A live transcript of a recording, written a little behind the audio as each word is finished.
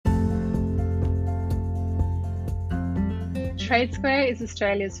TradeSquare is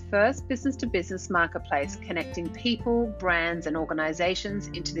Australia's first business-to-business marketplace connecting people, brands and organisations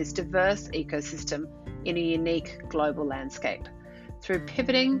into this diverse ecosystem in a unique global landscape. Through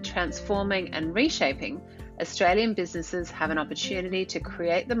pivoting, transforming and reshaping, Australian businesses have an opportunity to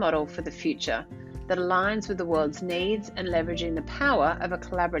create the model for the future that aligns with the world's needs and leveraging the power of a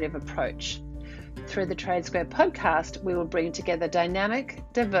collaborative approach. Through the TradeSquare podcast, we will bring together dynamic,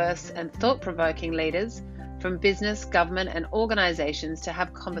 diverse and thought-provoking leaders from business, government and organisations to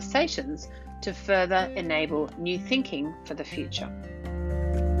have conversations to further enable new thinking for the future.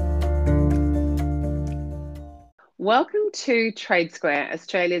 Welcome to TradeSquare,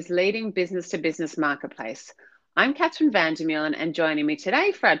 Australia's leading business-to-business marketplace. I'm Catherine van der Meulen, and joining me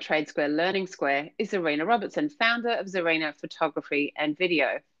today for our TradeSquare Learning Square is Zarina Robertson, founder of Zarina Photography and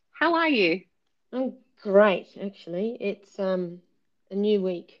Video. How are you? I'm great, actually. It's a new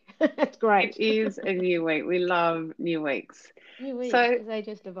week. It's great. It is a new week. We love new weeks. New weeks, because they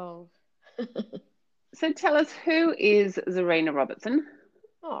just evolve. So tell us, who is Zarina Robertson?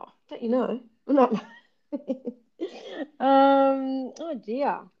 Oh, don't you know? Not. Oh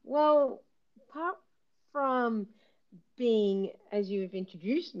dear. Well, apart from being, as you have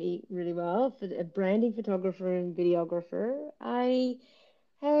introduced me really well, for a branding photographer and videographer, I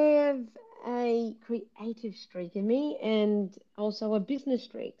have a creative streak in me and also a business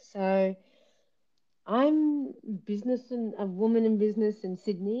streak. So I'm a woman in business in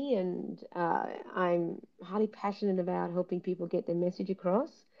Sydney, and I'm highly passionate about helping people get their message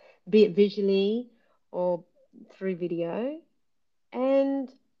across, be it visually or through video. And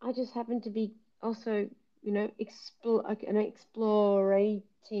I just happen to be also, exploring,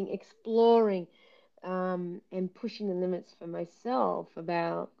 and pushing the limits for myself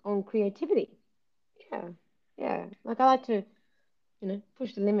on creativity. Yeah, yeah. Like I like to,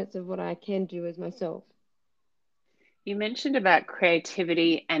 push the limits of what I can do as myself. You mentioned about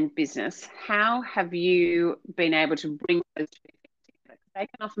creativity and business. How have you been able to bring those two things together? They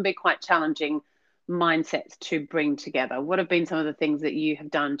can often be quite challenging mindsets to bring together. What have been some of the things that you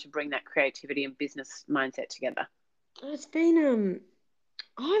have done to bring that creativity and business mindset together? It's been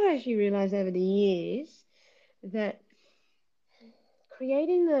I've actually realized over the years that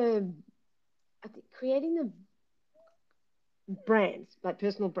creating the creating the brands, like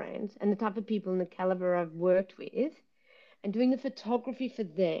personal brands, and the type of people and the caliber I've worked with, and doing the photography for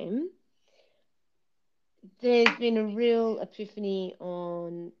them, there's been a real epiphany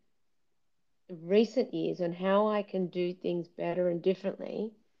on recent years on how I can do things better and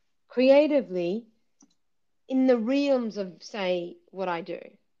differently, creatively, in the realms of, say, what I do.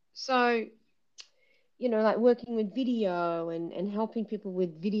 So, like working with video and helping people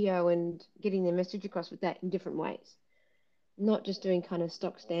with video and getting their message across with that in different ways, not just doing kind of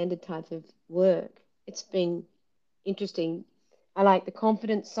stock standard type of work. It's been interesting. I like the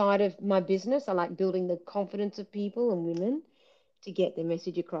confidence side of my business. I like building the confidence of people and women to get their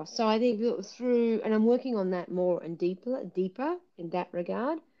message across. So I think and I'm working on that more and deeper in that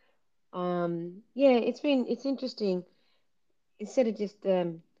regard. Yeah, it's interesting. Instead of just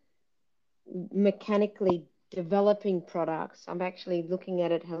mechanically developing products, I'm actually looking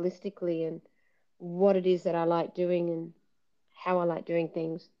at it holistically and what it is that I like doing and how I like doing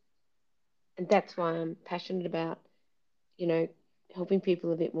things. And that's why I'm passionate about, helping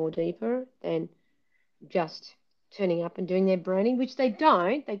people a bit more deeper than just turning up and doing their branding, which they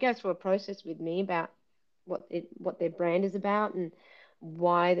don't. They go through a process with me about what their brand is about and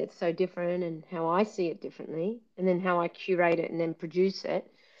why it's so different and how I see it differently, and then how I curate it and then produce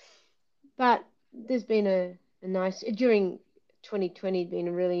it. But there's been a nice during 2020 been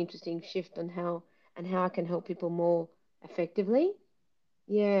a really interesting shift on how I can help people more effectively.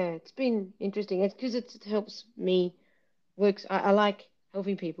 Yeah, it's been interesting. It's because it helps me works. I like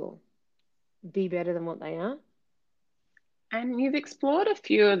helping people be better than what they are. And you've explored a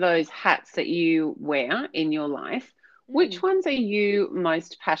few of those hats that you wear in your life. Which ones are you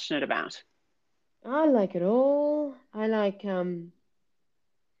most passionate about? I like it all. I like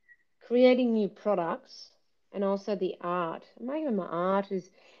creating new products and also the art. Making my art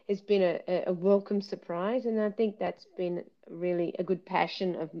has been a welcome surprise, and I think that's been really a good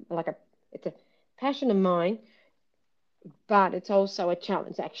passion of it's a passion of mine, but it's also a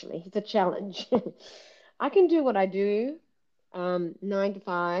challenge. Actually, it's a challenge. I can do what I do 9 to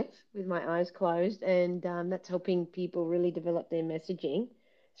 5 with my eyes closed, and that's helping people really develop their messaging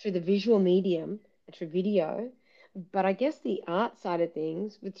through the visual medium and through video. But I guess the art side of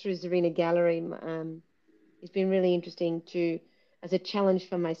things, through Zarina Gallery, it's been really interesting as a challenge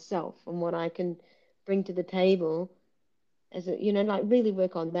for myself and what I can bring to the table like really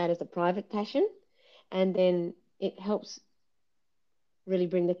work on that as a private passion, and then it helps really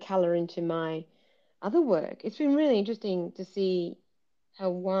bring the color into my other work. It's been really interesting to see how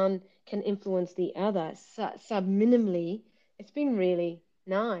one can influence the other subliminally. It's been really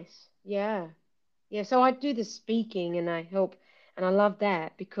nice. Yeah. Yeah. So I do the speaking and I help, and I love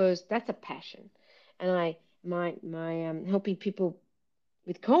that because that's a passion. And my helping people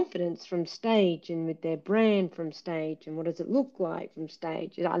with confidence from stage and with their brand from stage and what does it look like from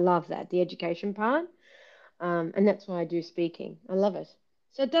stage. I love that, the education part. And that's why I do speaking. I love it.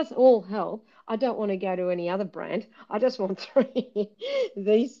 So it does all help. I don't want to go to any other brand. I just want three.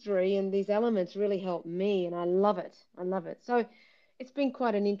 These three and these elements really help me, and I love it. I love it. So it's been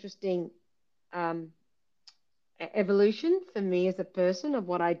quite an interesting um, evolution for me as a person of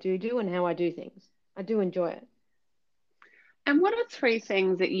what I do and how I do things. I do enjoy it. And what are three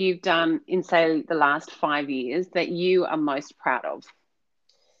things that you've done in, say, the last 5 years that you are most proud of?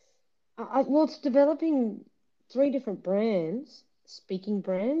 Well, it's developing three different brands, speaking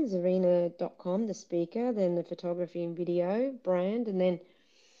brands, arena.com, the speaker, then the photography and video brand,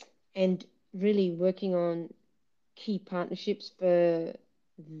 and really working on key partnerships for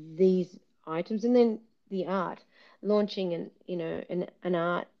these items, and then the art, launching an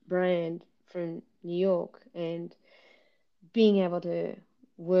art brand from New York, and being able to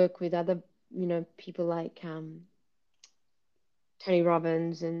work with other people like Tony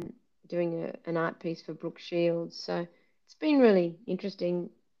Robbins and doing an art piece for Brooke Shields. So it's been really interesting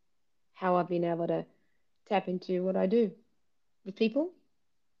how I've been able to tap into what I do with people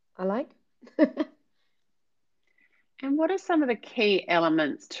I like. And what are some of the key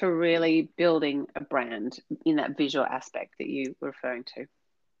elements to really building a brand in that visual aspect that you were referring to?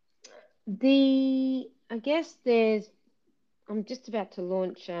 I guess I'm just about to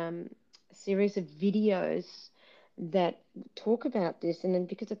launch a series of videos that talk about this, and then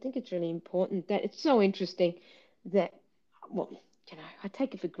because I think it's really important that it's so interesting that, well, I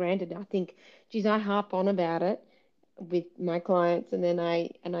take it for granted. I think, geez, I harp on about it with my clients, and then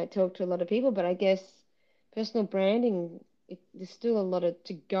I talk to a lot of people, but I guess personal branding, there's still a lot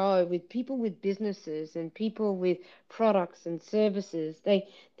to go with people with businesses and people with products and services. They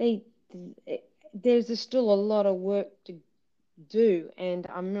there's still a lot of work to do, and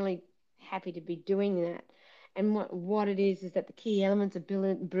I'm really happy to be doing that. And what it is that the key elements of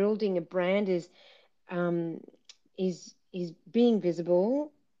building a brand um, is being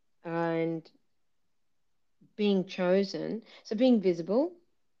visible and being chosen. So being visible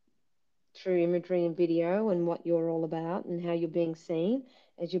through imagery and video and what you're all about and how you're being seen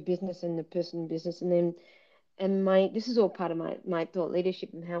as your business and the person in business, and then and my this is all part of my thought leadership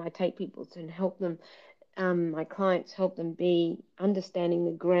and how I take people and help them, my clients, help them be understanding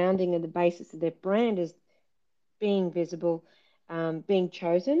the grounding and the basis of their brand is being visible, being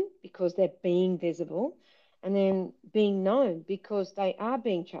chosen because they're being visible, and then being known because they are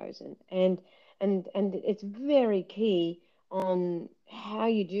being chosen. And it's very key on how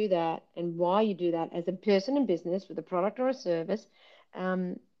you do that and why you do that as a person in business with a product or a service.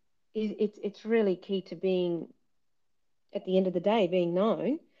 Um, it's really key to being, at the end of the day, being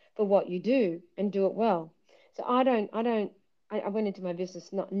known for what you do and do it well. So I went into my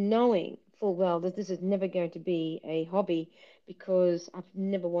business not knowing full well that this is never going to be a hobby, because I've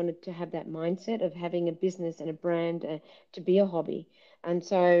never wanted to have that mindset of having a business and a brand to be a hobby. And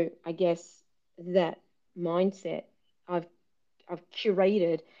so I guess that mindset I've I've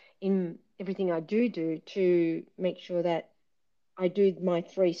curated in everything I do to make sure that I do my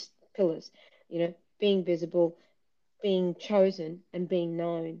three pillars, being visible, being chosen, and being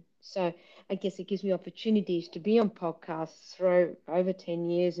known. So I guess it gives me opportunities to be on podcasts for over 10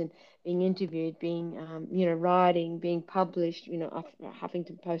 years and being interviewed, being, writing, being published,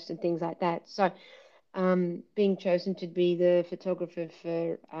 Huffington Post and things like that. So being chosen to be the photographer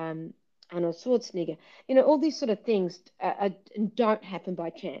for Arnold Schwarzenegger, all these sort of things don't happen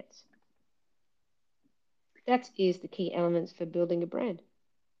by chance. That is the key elements for building a brand.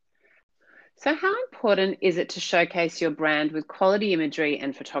 So, how important is it to showcase your brand with quality imagery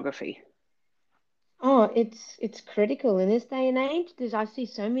and photography? Oh, it's critical in this day and age. I see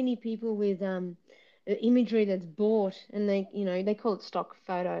so many people with imagery that's bought, and they call it stock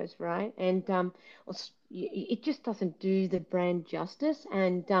photos, right? And it just doesn't do the brand justice.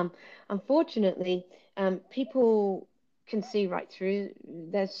 And unfortunately, people can see right through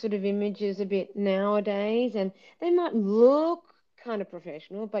that sort of images a bit nowadays, and they might look kind of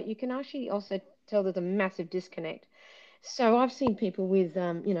professional, but you can actually also tell there's a massive disconnect. So I've seen people with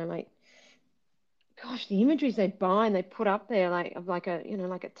like, gosh, the imageries they buy and they put up there, like of like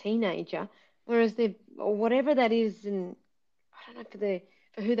a teenager, whereas they, or whatever that is, and I don't know,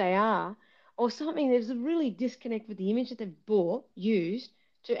 for who they are, or something. There's a really disconnect with the image that they've bought, used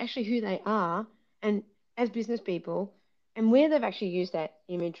to actually who they are and as business people and where they've actually used that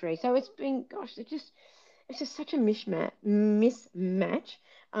imagery. So it's been, gosh, it's just such a mismatch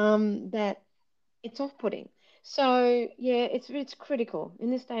that it's off-putting. So yeah, it's critical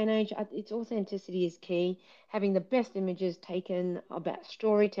in this day and age. Its authenticity is key. Having the best images taken about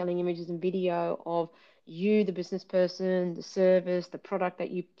storytelling images and video of you, the business person, the service, the product that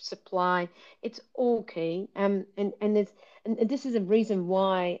you supply, it's all key. And this is a reason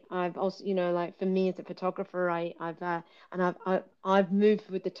why I've also, like for me as a photographer, I've moved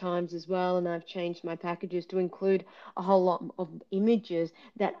with the times as well, and I've changed my packages to include a whole lot of images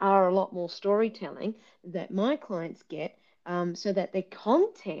that are a lot more storytelling that my clients get, so that the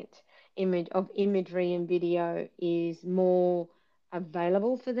content imagery and video is more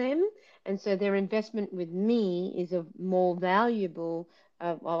available for them, and so their investment with me is a more valuable.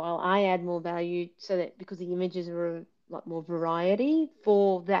 Well, I add more value so that because the images are a lot more variety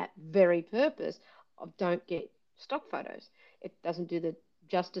for that very purpose of don't get stock photos. It doesn't do the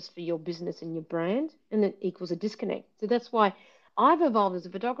justice for your business and your brand, and it equals a disconnect. So that's why I've evolved as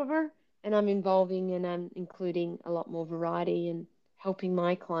a photographer, and I'm involving and I'm including a lot more variety and helping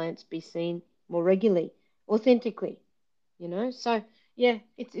my clients be seen more regularly, authentically. So yeah,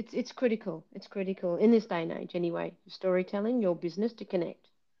 it's critical. It's critical in this day and age anyway. Storytelling your business to connect.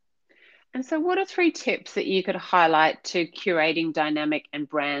 And so, what are three tips that you could highlight to curating dynamic and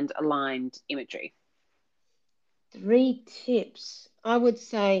brand aligned imagery? Three tips. I would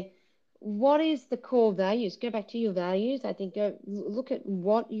say, what is the core values? Go back to your values. I think go look at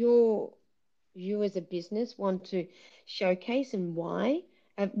what you as a business want to showcase and why.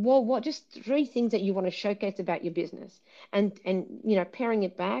 What just three things that you want to showcase about your business, and pairing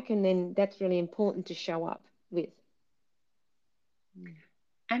it back, and then that's really important to show up with.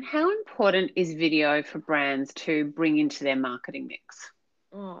 And how important is video for brands to bring into their marketing mix?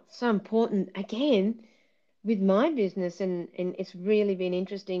 Oh, it's so important. Again, with my business, and it's really been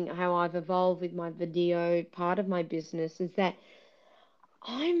interesting how I've evolved with my video part of my business, is that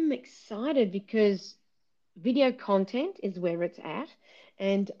I'm excited because video content is where it's at,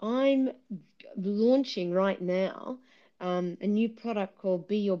 and I'm launching right now a new product called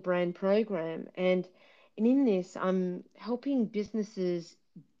Be Your Brand Program, and in this I'm helping businesses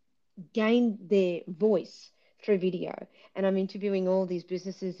gain their voice through video. And I'm interviewing all these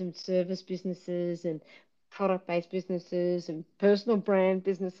businesses and service businesses and product based businesses and personal brand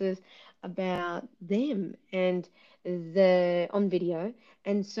businesses about them and the on video.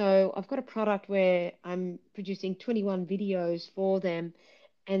 And so I've got a product where I'm producing 21 videos for them,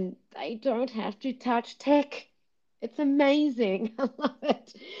 and they don't have to touch tech. It's amazing. I love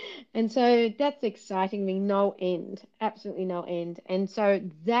it. And so that's exciting me no end, absolutely no end. And so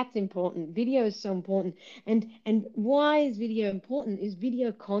that's important. Video is so important. And why is video important is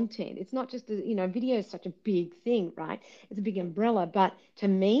video content. It's not just video is such a big thing, right? It's a big umbrella, but to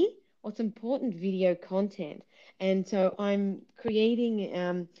me, what's important video content. And so I'm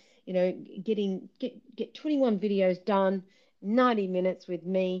creating get 21 videos done, 90 minutes with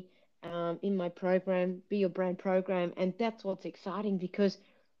me, in my program, Be Your Brand Program. And that's what's exciting because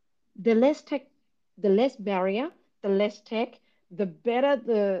the less tech, the less barrier, the less tech, the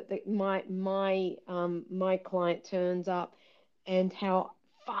better my client turns up, and how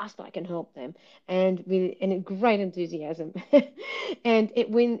fast I can help them, and with and a great enthusiasm, and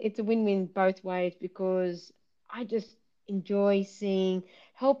it's a win-win both ways because I just enjoy seeing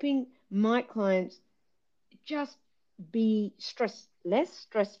helping my clients just be stress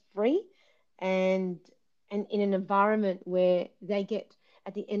free, and in an environment where they get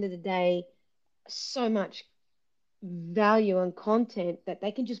at the end of the day so much value and content that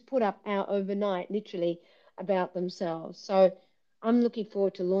they can just put up out overnight, literally, about themselves. So I'm looking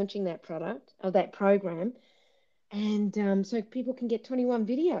forward to launching that product or that program, and so people can get 21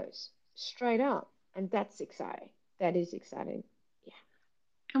 videos straight up, and that's exciting. That is exciting. Yeah.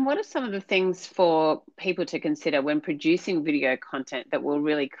 And what are some of the things for people to consider when producing video content that will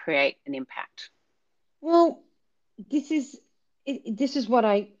really create an impact? Well, this is this is what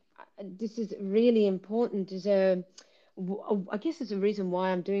I this is really important. I guess it's a reason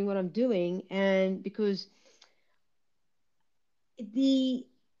why I'm doing what I'm doing, and because the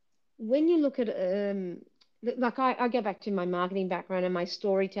when you look at like I go back to my marketing background and my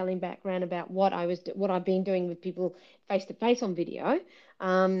storytelling background about what I've been doing with people face to face on video,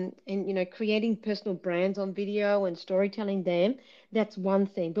 and creating personal brands on video and storytelling them, that's one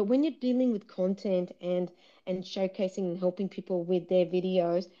thing. But when you're dealing with content and showcasing and helping people with their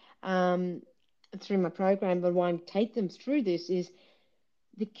videos, through my program, but why I take them through this is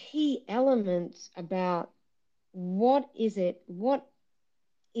the key elements about what is it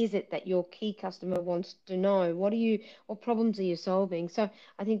that your key customer wants to know? What problems are you solving? So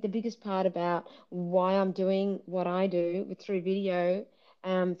I think the biggest part about why I'm doing what I do through video,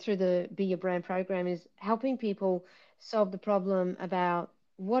 through the Be Your Brand program, is helping people solve the problem about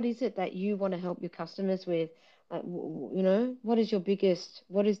what is it that you want to help your customers with. Like, what is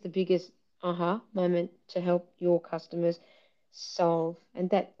the biggest aha moment to help your customers solve? And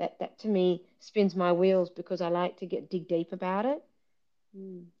that to me spins my wheels because I like to dig deep about it.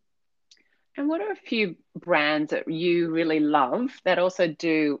 Mm. And what are a few brands that you really love that also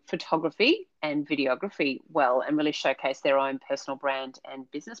do photography and videography well and really showcase their own personal brand and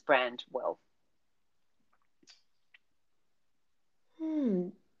business brand well?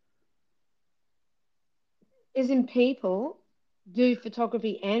 As in people do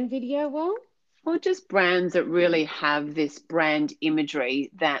photography and video well? Or just brands that really have this brand imagery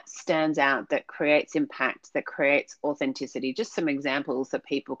that stands out, that creates impact, that creates authenticity. Just some examples that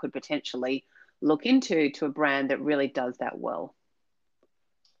people could potentially look into to a brand that really does that well.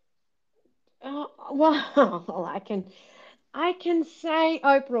 Well, I can say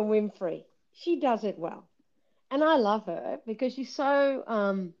Oprah Winfrey. She does it well, and I love her because she's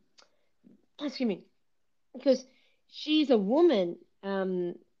so excuse me, because she's a woman,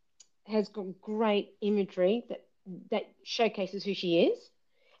 has got great imagery that showcases who she is,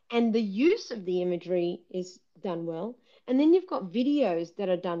 and the use of the imagery is done well. And then you've got videos that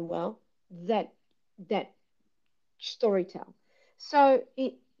are done well that that storytell. So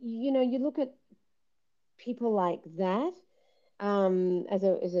you look at people like that, as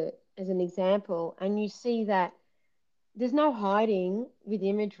an example, and you see that there's no hiding with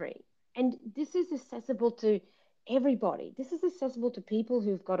imagery. And this is accessible to everybody. This is accessible to people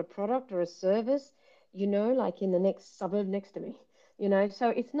who've got a product or a service, like in the next suburb next to me, So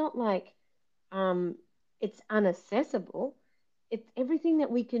it's not like um, it's unaccessible. It's everything that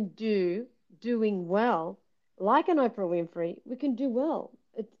we can do doing well, like an Oprah Winfrey, we can do well.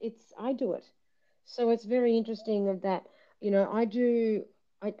 I do it. So it's very interesting of that, I do,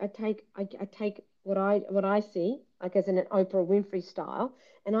 I take what I see, like as in an Oprah Winfrey style,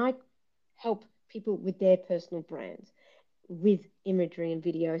 and I help people with their personal brands with imagery and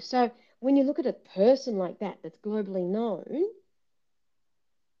video. So when you look at a person like that that's globally known,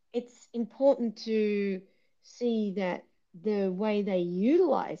 it's important to see that the way they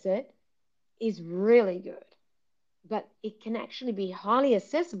utilize it is really good, but it can actually be highly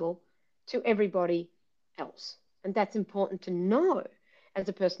accessible to everybody else. And that's important to know as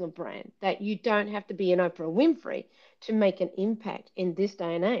a personal brand, that you don't have to be an Oprah Winfrey to make an impact in this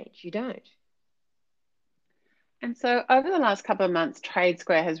day and age. You don't. And so over the last couple of months, Trade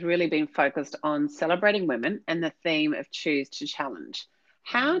Square has really been focused on celebrating women and the theme of choose to challenge.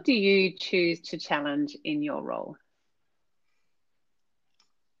 How do you choose to challenge in your role?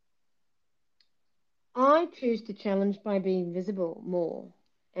 I choose to challenge by being visible more,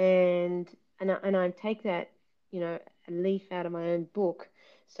 and I take that, a leaf out of my own book,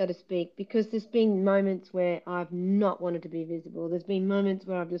 so to speak, because there's been moments where I've not wanted to be visible. There's been moments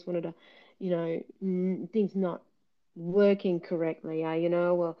where I've just wanted to, things not working correctly.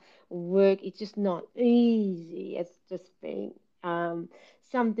 Well, work, it's just not easy. It's just been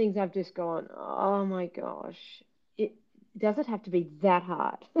some things I've just gone, oh my gosh, it does it have to be that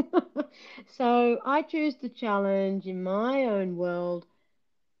hard? So I choose the challenge in my own world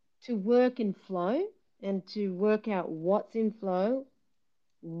to work in flow and to work out what's in flow,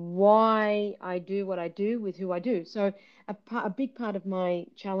 why I do what I do with who I do. So a big part of my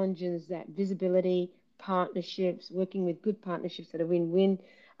challenge is that visibility, partnerships, working with good partnerships that are win-win.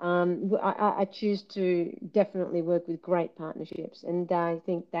 I choose to definitely work with great partnerships, and I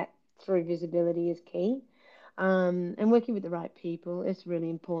think that through visibility is key. And working with the right people is really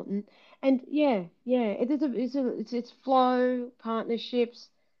important. And yeah, it's flow, partnerships,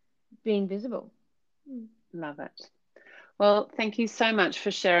 being visible. Love it. Well, thank you so much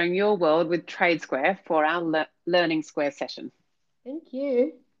for sharing your world with Trade Square for our Learning Square session. Thank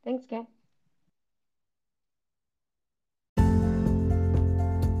you. Thanks, Kat.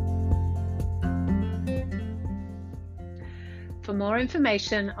 For more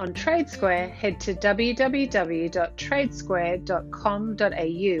information on Trade Square, head to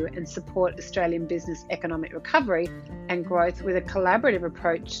www.tradesquare.com.au and support Australian business economic recovery and growth with a collaborative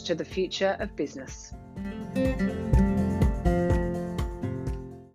approach to the future of business.